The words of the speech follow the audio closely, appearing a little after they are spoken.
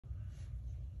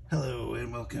Hello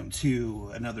and welcome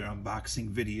to another unboxing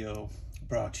video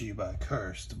brought to you by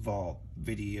Cursed Vault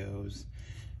Videos.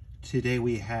 Today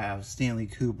we have Stanley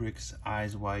Kubrick's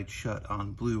Eyes Wide Shut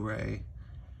on Blu-ray,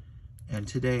 and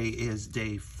today is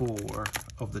day 4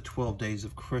 of the 12 Days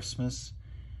of Christmas,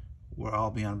 where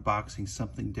I'll be unboxing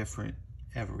something different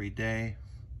every day.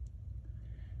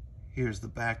 Here's the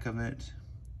back of it.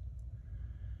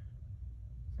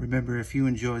 Remember, if you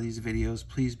enjoy these videos,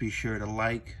 please be sure to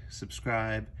like,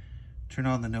 subscribe, turn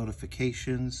on the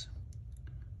notifications,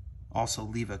 also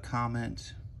leave a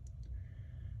comment,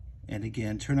 and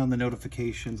again, turn on the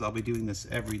notifications. I'll be doing this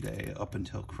every day up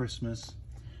until Christmas.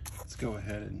 Let's go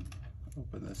ahead and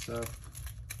open this up.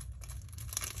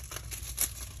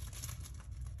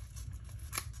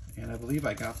 And I believe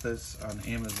I got this on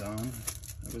Amazon.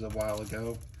 It was a while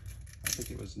ago. I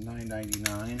think it was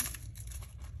 $9.99.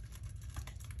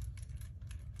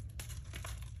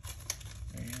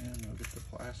 And we'll get the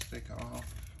plastic off.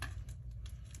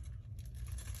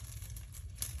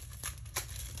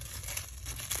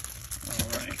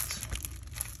 All right.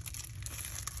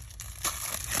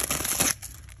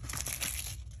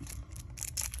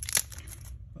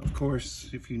 Of course,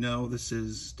 if you know, this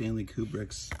is Stanley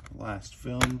Kubrick's last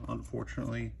film,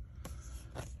 unfortunately.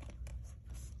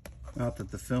 Not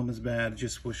that the film is bad,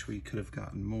 just wish we could have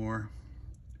gotten more.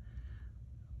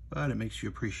 But it makes you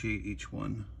appreciate each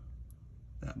one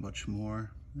that much more,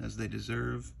 as they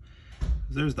deserve.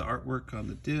 There's the artwork on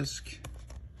the disc.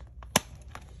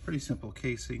 Pretty simple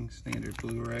casing, standard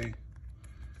Blu-ray.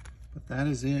 But that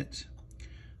is it.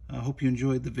 I hope you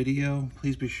enjoyed the video.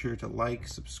 Please be sure to like,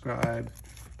 subscribe,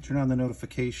 turn on the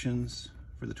notifications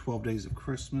for the 12 Days of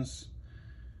Christmas,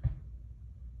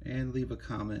 and leave a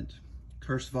comment.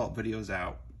 Cursed Vault Videos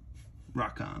out.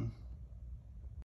 Rock on.